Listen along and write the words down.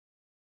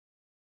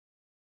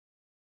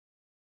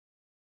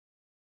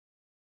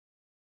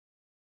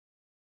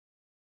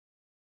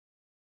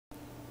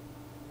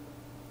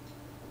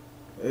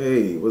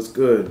Hey, what's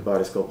good,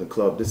 Body Sculpting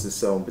Club? This is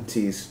Selma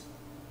Batiste.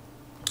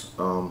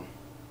 Um,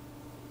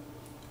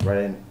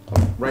 right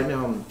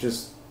now, I'm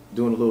just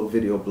doing a little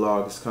video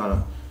blog. It's kind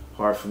of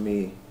hard for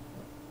me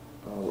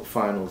with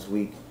finals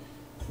week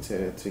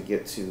to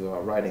get to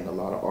writing a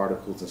lot of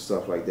articles and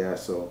stuff like that.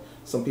 So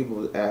some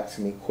people have asked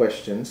me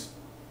questions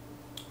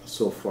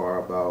so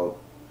far about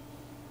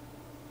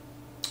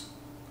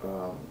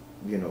um,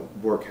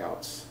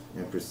 workouts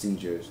and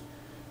procedures.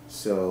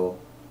 So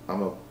I'm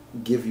gonna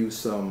give you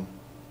some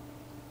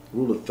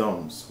rule of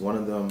thumbs. One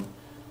of them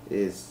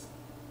is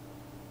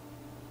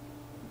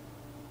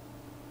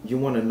you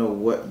want to know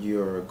what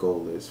your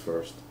goal is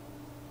first.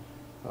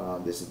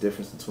 There's a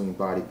difference between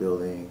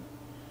bodybuilding,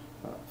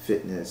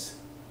 fitness,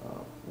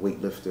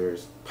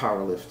 weightlifters,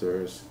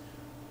 powerlifters,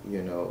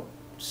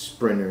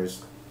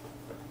 sprinters.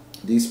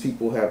 These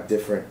people have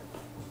different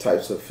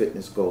types of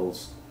fitness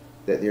goals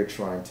that they're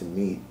trying to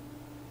meet.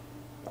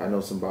 I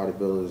know some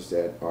bodybuilders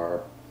that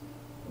are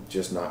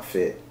just not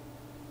fit.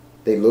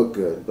 They look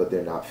good, but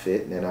they're not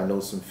fit. And I know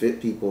some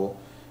fit people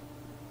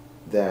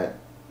that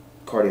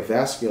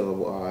cardiovascular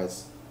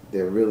wise,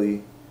 they're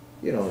really,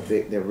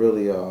 they're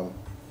really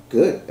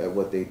good at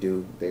what they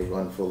do. They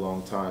run for a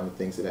long time and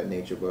things of that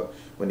nature. But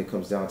when it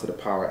comes down to the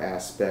power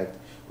aspect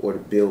or the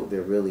build,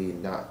 they're really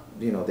not,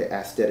 their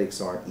aesthetics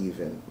aren't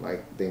even.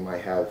 Like they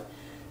might have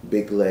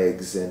big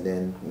legs and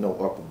then no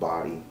upper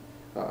body.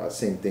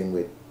 Same thing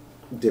with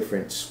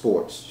different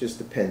sports. Just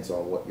depends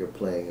on what you're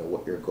playing and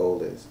what your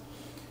goal is.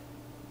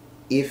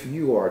 If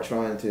you are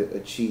trying to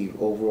achieve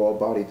overall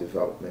body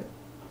development,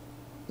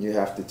 you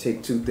have to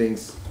take two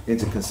things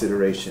into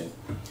consideration.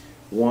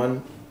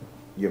 One,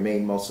 your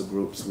main muscle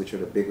groups, which are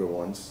the bigger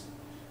ones,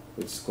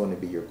 which is going to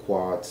be your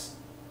quads,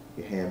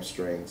 your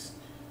hamstrings,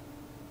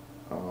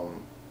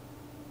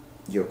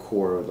 your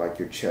core, like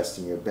your chest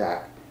and your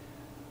back,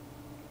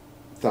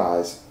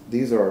 thighs.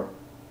 These are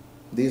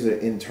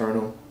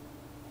internal.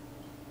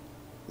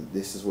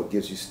 This is what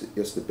gives you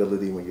your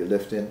stability when you're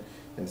lifting,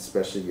 and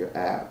especially your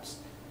abs.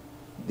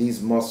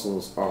 These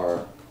muscles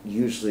are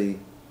usually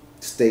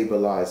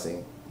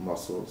stabilizing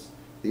muscles.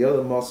 The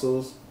other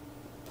muscles,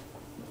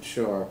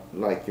 sure,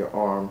 like your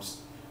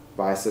arms,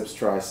 biceps,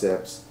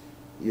 triceps,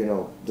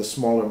 the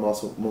smaller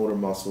motor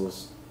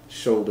muscles,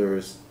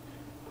 shoulders,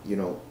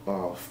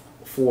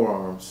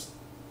 forearms,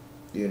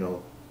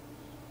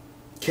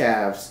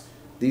 calves.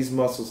 These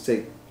muscles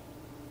take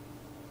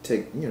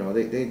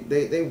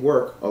they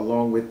work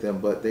along with them,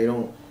 but they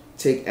don't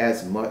take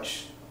as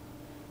much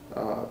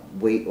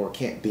weight or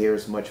can't bear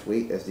as much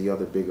weight as the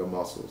other bigger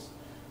muscles.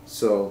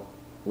 So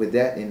with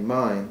that in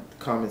mind,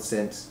 common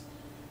sense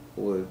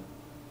would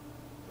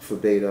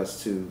forbade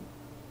us to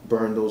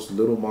burn those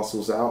little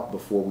muscles out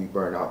before we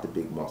burn out the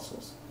big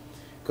muscles,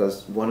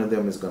 because one of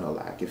them is going to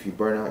lack. If you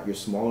burn out your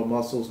smaller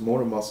muscles,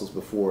 motor muscles,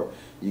 before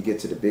you get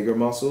to the bigger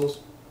muscles,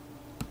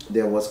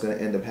 then what's going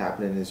to end up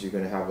happening is you're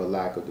going to have a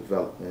lack of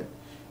development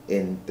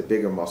in the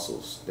bigger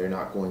muscles. They're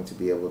not going to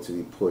be able to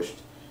be pushed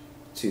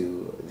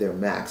to their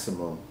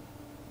maximum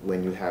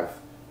when you have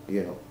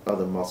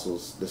other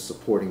muscles, the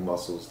supporting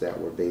muscles that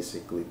were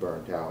basically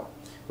burned out,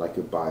 like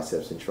your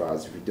biceps and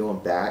triceps. If you're doing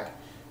back,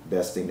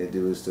 best thing to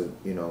do is to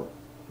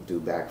do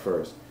back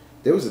first.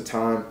 There was a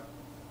time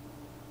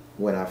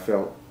when I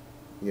felt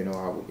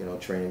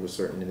training with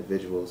certain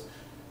individuals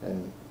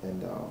and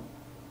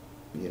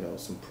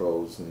some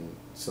pros and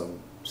some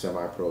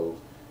semi-pros.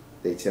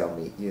 They tell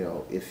me,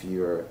 if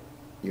your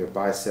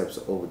biceps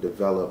are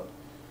overdeveloped,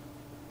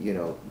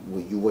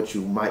 what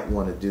you might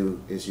want to do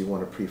is you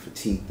want to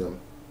pre-fatigue them.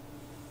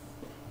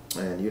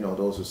 And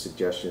those are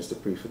suggestions to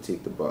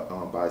pre-fatigue the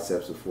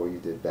biceps before you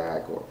did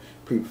back, or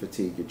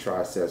pre-fatigue your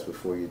triceps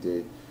before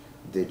you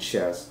did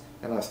chest.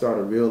 And I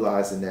started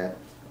realizing that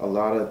a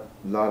lot of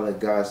the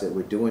guys that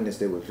were doing this,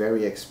 they were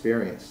very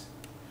experienced.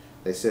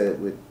 They said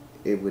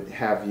it would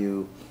have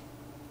you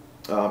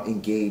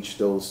engage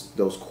those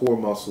core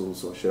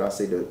muscles, or should I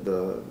say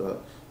the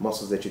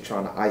muscles that you're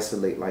trying to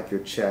isolate, like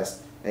your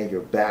chest and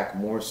your back,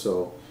 more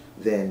so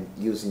than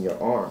using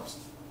your arms.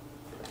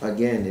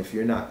 Again, if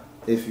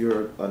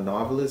you're a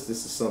novelist,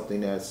 this is something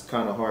that's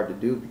kind of hard to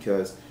do,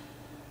 because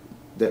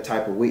the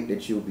type of weight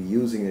that you'll be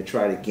using to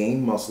try to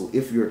gain muscle,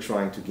 if you're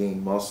trying to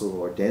gain muscle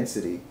or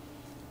density,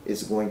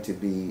 is going to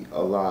be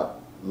a lot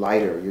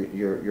lighter.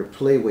 Your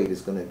play weight is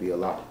going to be a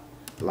lot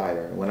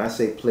lighter. And when I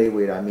say play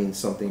weight, I mean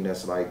something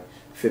that's like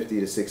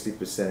 50 to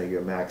 60% of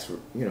your max,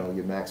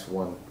 your max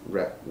one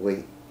rep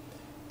weight.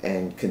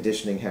 And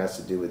conditioning has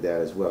to do with that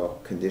as well.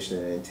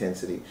 Conditioning and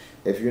intensity.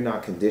 If you're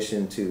not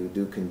conditioned to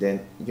do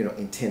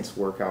intense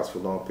workouts for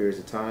long periods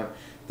of time,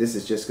 this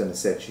is just going to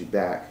set you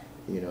back.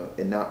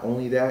 And not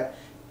only that,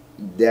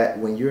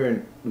 when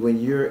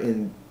you're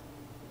in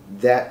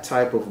that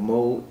type of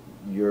mode,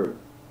 you're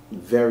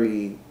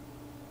in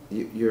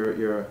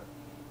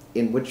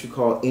what you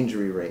call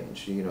injury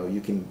range.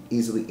 You can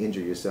easily injure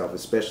yourself,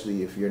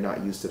 especially if you're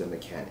not used to the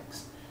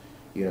mechanics.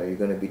 You're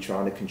going to be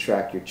trying to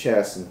contract your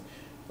chest, and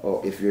or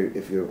if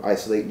you're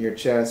isolating your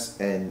chest,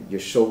 and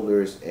your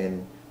shoulders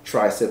and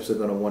triceps are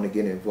going to want to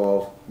get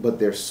involved, but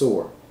they're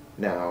sore.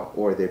 now,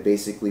 or they're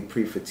basically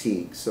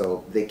pre-fatigued,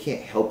 so they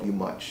can't help you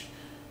much.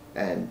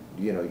 And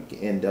you know, you can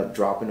end up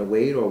dropping the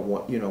weight, or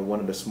one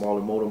of the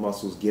smaller motor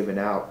muscles giving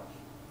out,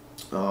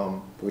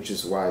 which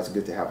is why it's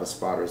good to have a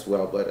spotter as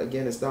well. But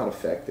again, it's not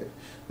effective.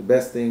 The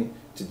best thing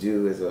to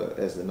do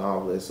as a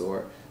novelist,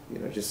 or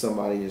just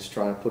somebody who's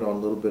trying to put on a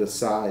little bit of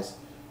size,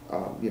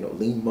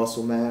 lean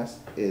muscle mass,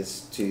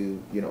 is to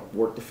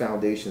work the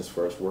foundations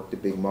first, work the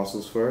big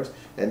muscles first,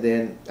 and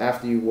then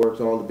after you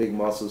worked all the big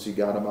muscles, you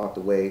got them out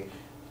the way,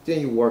 then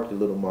you work the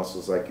little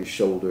muscles like your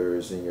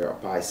shoulders and your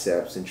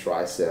biceps and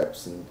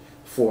triceps and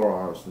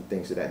forearms and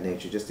things of that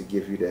nature, just to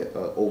give you that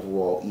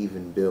overall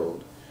even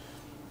build,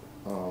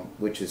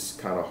 which is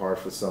kind of hard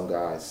for some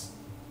guys.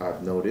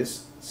 I've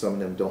noticed some of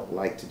them don't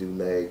like to do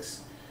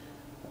legs,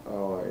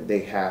 or they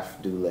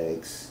half do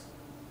legs,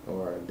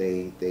 or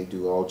they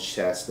do all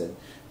chest, and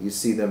you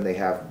see them, they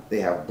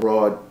have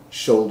broad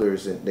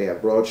shoulders, and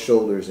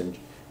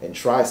and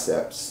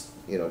triceps,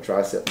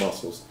 tricep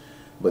muscles.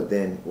 But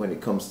then when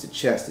it comes to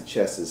chest, the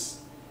chest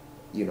is,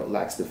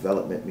 lacks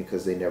development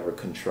because they never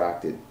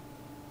contracted,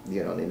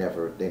 they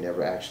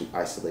never actually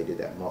isolated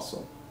that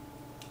muscle.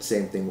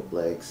 Same thing with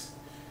legs.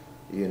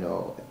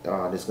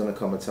 There's going to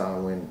come a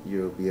time when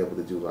you'll be able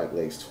to do like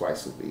legs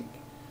twice a week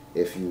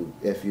if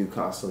you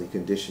constantly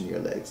condition your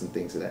legs and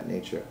things of that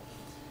nature.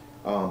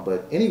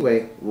 But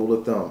anyway, rule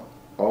of thumb,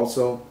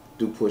 also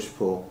do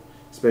push-pull.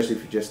 Especially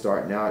if you're just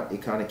starting out,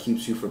 it kind of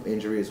keeps you from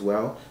injury as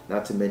well.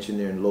 Not to mention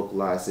they're in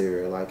localized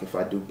area. Like if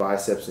I do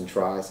biceps and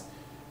tris,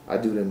 I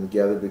do them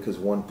together because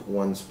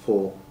one's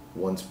pull,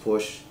 one's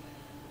push.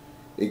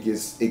 It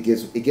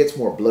gets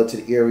more blood to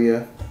the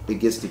area. It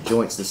gets the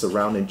joints, the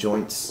surrounding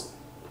joints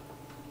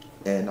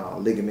and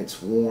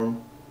ligaments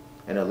warm,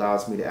 and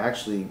allows me to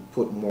actually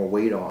put more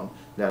weight on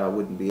that I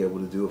wouldn't be able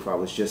to do if I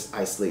was just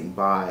isolating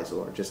bis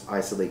or just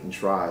isolating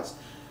tris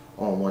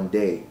on one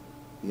day.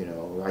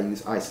 I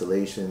use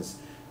isolations.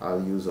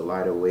 I'll use a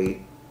lighter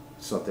weight,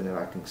 something that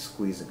I can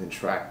squeeze and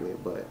contract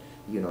with. But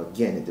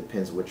again, it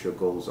depends what your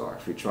goals are.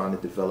 If you're trying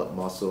to develop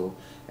muscle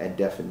and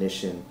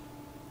definition,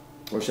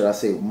 or should I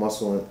say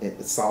muscle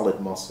and solid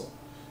muscle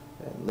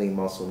and lean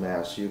muscle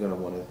mass, you're going to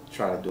want to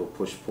try to do a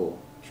push-pull,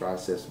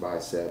 triceps,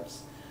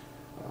 biceps,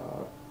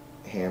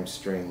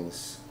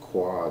 hamstrings,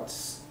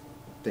 quads,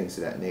 things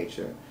of that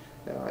nature.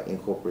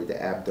 Incorporate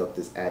the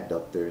abductors,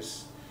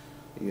 adductors.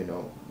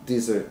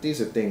 These are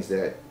things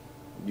that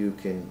you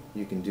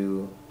can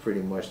do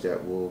pretty much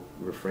that will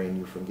refrain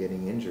you from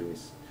getting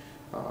injuries.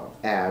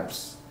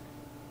 Abs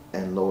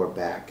and lower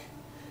back,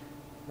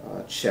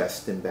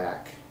 chest and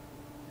back.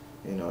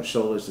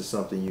 Shoulders is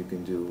something you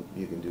can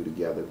do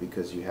together,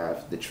 because you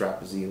have the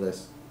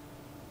trapezius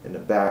in the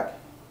back,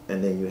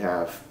 and then you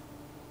have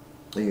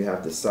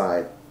the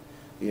side,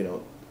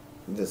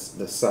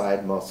 the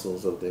side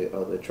muscles of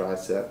the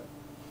tricep,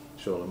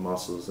 shoulder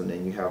muscles, and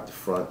then you have the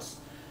fronts.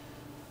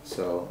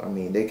 So I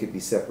mean, they could be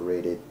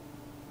separated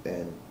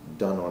and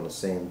done on the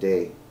same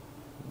day.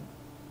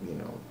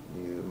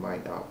 You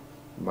might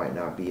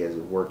not be as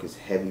work as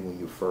heavy when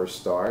you first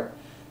start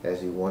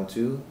as you want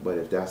to, but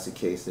if that's the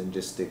case, then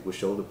just stick with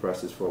shoulder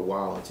presses for a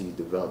while until you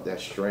develop that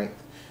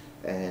strength,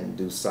 and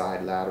do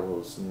side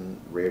laterals and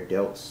rear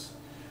delts.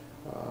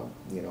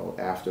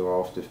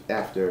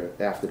 After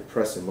the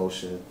pressing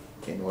motion,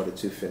 in order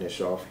to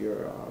finish off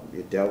your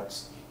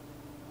delts,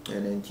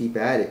 and then keep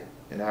at it.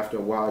 And after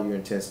a while, your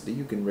intensity,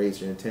 you can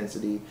raise your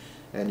intensity,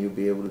 and you'll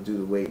be able to do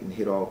the weight and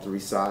hit all three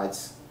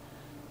sides,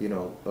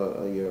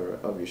 of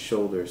your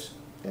shoulders,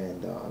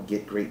 and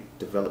get great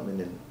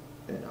development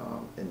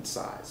in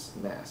size,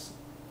 mass,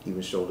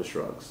 even shoulder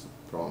shrugs.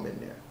 Throw them in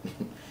there.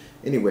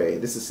 Anyway,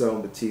 this is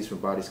Selwyn Batiste from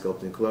Body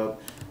Sculpting Club.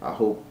 I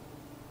hope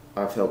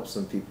I've helped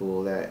some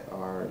people that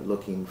are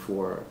looking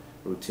for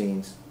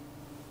routines.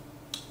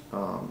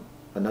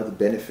 Another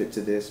benefit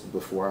to this,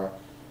 before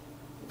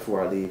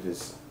I leave,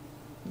 is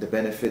the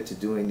benefit to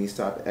doing these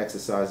type of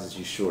exercises.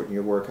 You shorten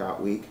your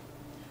workout week,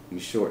 you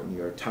shorten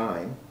your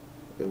time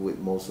with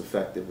most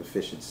effective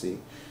efficiency,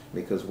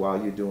 because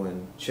while you're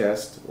doing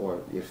chest,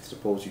 or if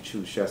suppose you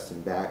choose chest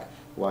and back,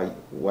 while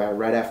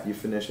right after you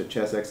finish a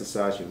chest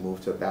exercise, you move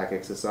to a back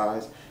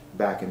exercise,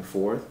 back and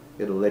forth.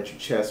 It'll let your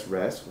chest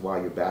rest while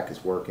your back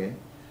is working,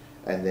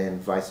 and then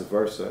vice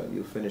versa.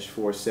 You'll finish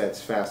 4 sets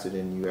faster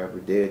than you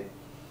ever did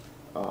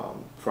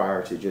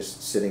prior to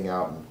just sitting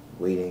out and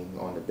waiting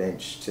on the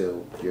bench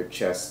till your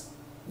chest,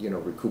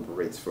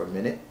 recuperates for a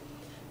minute,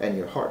 and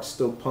your heart's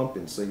still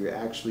pumping. So you're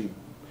actually,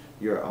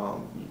 your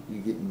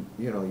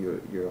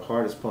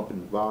heart is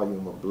pumping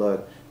volume of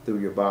blood through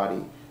your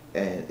body,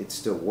 and it's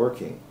still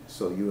working.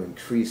 So you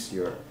increase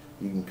your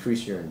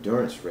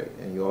endurance rate,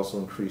 and you also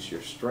increase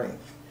your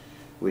strength,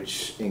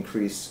 which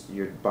increase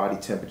your body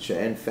temperature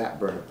and fat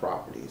burner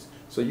properties.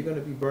 So you're going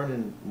to be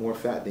burning more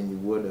fat than you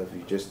would if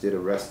you just did a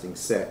resting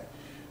set.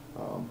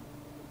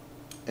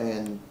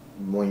 And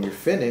when you're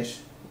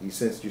finished,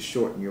 since you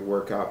shorten your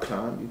workout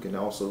time, you can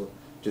also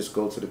just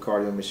go to the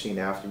cardio machine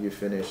after you're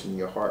finished and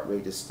your heart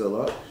rate is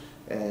still up,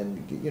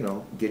 and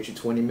get you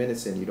 20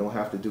 minutes in. You don't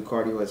have to do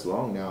cardio as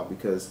long now,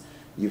 because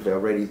you've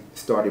already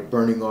started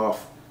burning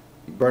off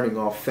You're burning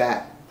off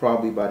fat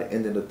probably by the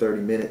end of the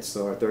 30 minutes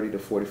or 30 to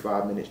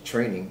 45 minutes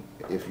training,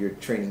 if you're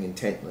training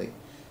intently,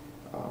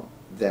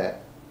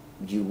 that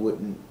you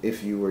wouldn't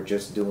if you were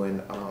just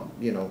doing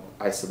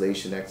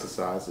isolation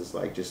exercises,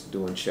 like just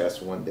doing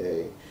chest one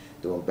day,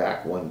 doing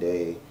back one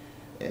day,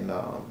 and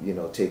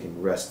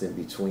taking rest in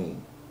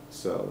between.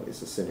 So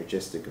it's a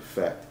synergistic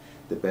effect.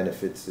 The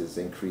benefits is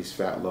increased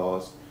fat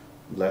loss,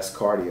 less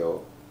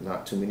cardio.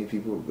 Not too many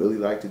people really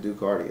like to do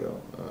cardio,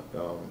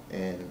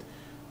 and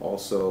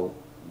also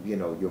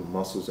your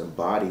muscles and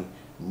body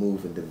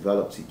move and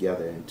develop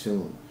together in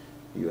tune.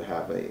 You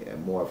have a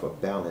more of a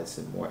balance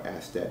and more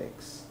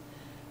aesthetics.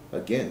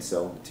 Again,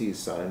 Selma T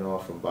signing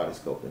off from Body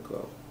Sculpting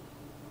Club.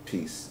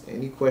 Peace.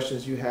 Any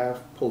questions you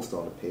have, post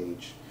on the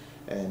page,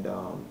 and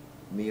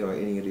me or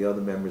any of the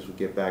other members will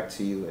get back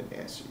to you and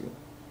answer you.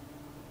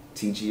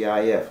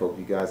 TGIF. Hope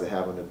you guys are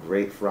having a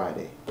great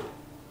Friday.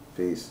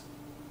 Peace.